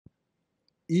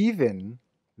Even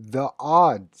the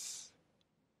odds.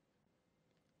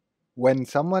 When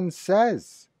someone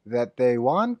says that they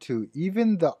want to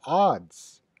even the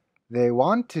odds, they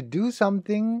want to do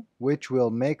something which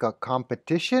will make a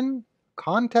competition,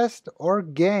 contest, or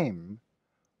game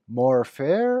more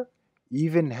fair,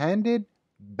 even-handed,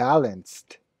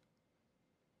 balanced.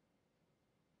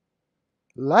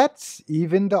 Let's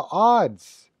even the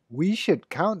odds. We should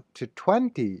count to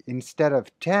 20 instead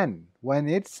of 10 when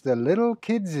it's the little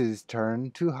kids'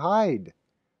 turn to hide,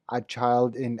 a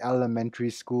child in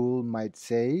elementary school might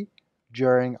say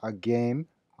during a game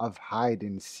of hide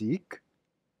and seek.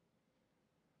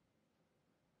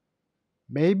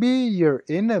 Maybe you're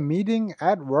in a meeting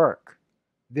at work.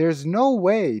 There's no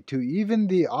way to even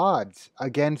the odds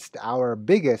against our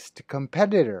biggest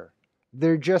competitor.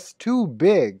 They're just too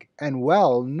big and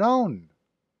well known.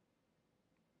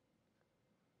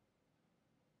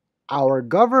 Our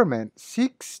government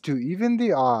seeks to even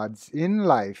the odds in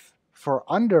life for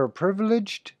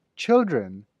underprivileged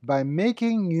children by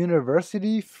making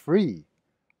university free,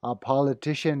 a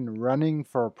politician running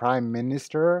for prime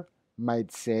minister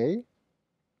might say.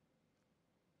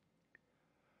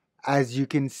 As you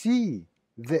can see,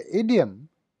 the idiom,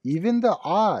 even the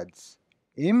odds,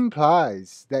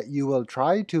 implies that you will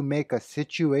try to make a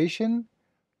situation,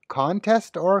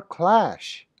 contest, or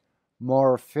clash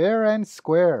more fair and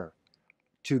square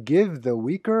to give the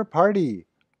weaker party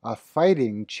a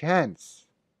fighting chance.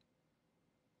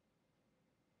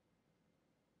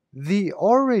 The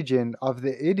origin of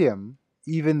the idiom,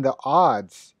 even the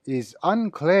odds, is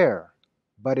unclear,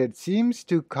 but it seems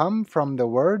to come from the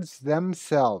words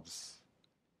themselves,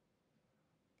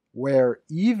 where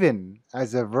even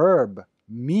as a verb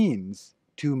means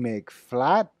to make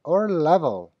flat or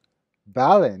level,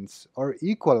 balance or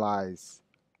equalize.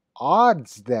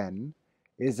 Odds, then,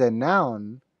 is a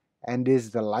noun and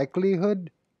is the likelihood,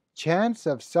 chance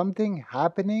of something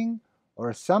happening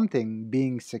or something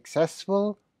being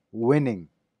successful, winning.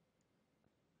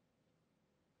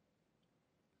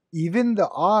 Even the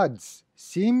odds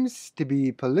seems to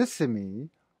be polysemy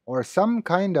or some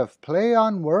kind of play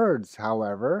on words,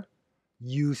 however.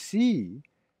 You see,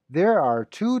 there are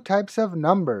two types of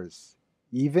numbers,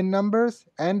 even numbers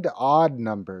and odd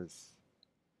numbers.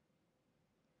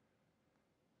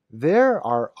 There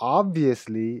are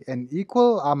obviously an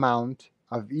equal amount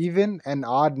of even and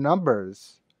odd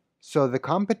numbers, so the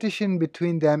competition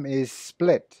between them is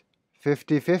split,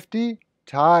 50-50,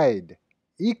 tied,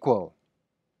 equal.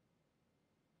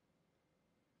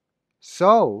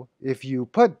 So, if you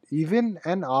put even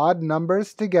and odd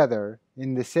numbers together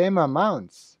in the same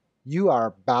amounts, you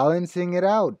are balancing it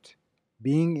out,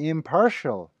 being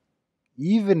impartial,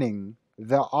 evening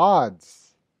the odds.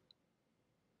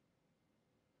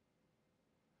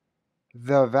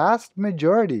 The vast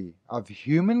majority of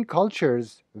human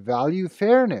cultures value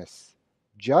fairness,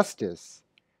 justice,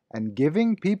 and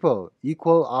giving people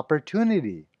equal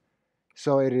opportunity.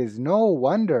 So it is no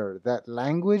wonder that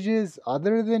languages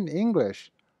other than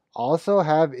English also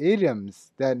have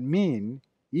idioms that mean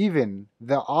even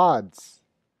the odds.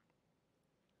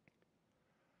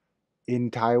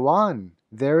 In Taiwan,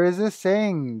 there is a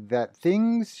saying that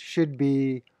things should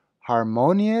be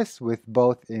harmonious with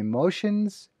both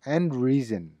emotions and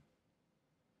reason.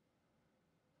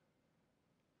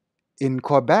 In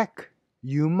Quebec,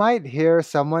 you might hear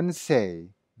someone say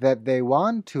that they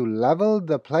want to level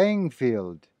the playing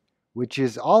field, which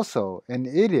is also an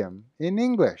idiom in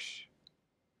English.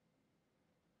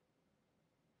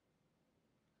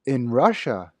 In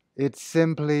Russia, it's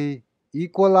simply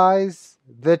equalize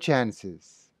the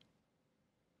chances.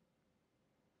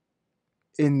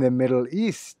 In the Middle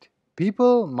East,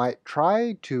 people might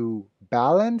try to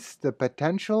balance the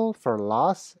potential for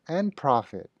loss and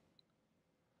profit.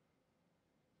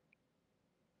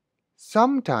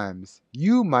 Sometimes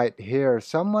you might hear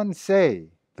someone say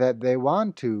that they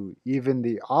want to even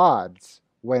the odds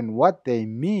when what they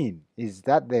mean is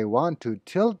that they want to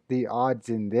tilt the odds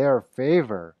in their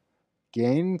favor,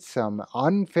 gain some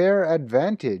unfair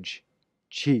advantage,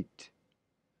 cheat.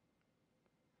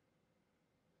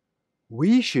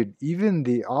 We should even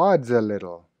the odds a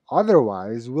little,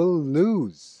 otherwise we'll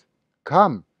lose.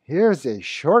 Come, here's a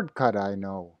shortcut I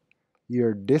know,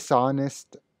 your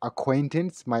dishonest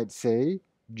acquaintance might say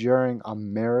during a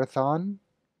marathon.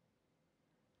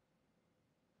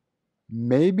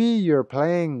 Maybe you're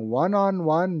playing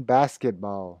one-on-one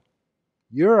basketball.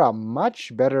 You're a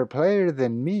much better player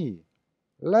than me.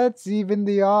 Let's even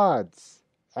the odds.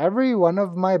 Every one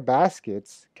of my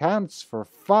baskets counts for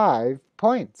 5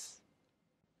 points.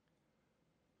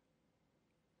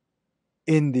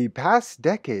 In the past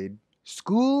decade,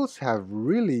 Schools have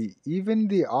really evened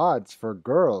the odds for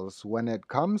girls when it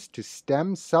comes to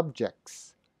STEM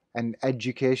subjects. An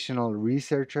educational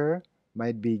researcher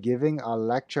might be giving a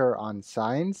lecture on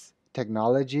science,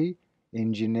 technology,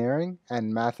 engineering,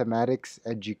 and mathematics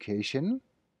education.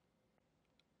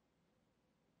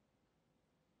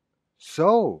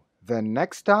 So, the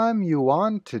next time you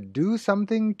want to do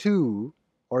something too,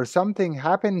 or something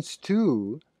happens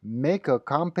to make a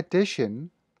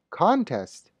competition,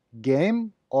 contest,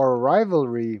 game, or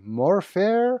rivalry more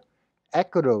fair,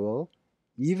 equitable,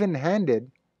 even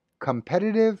handed,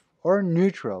 competitive, or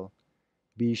neutral,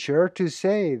 be sure to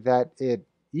say that it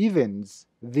evens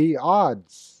the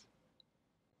odds.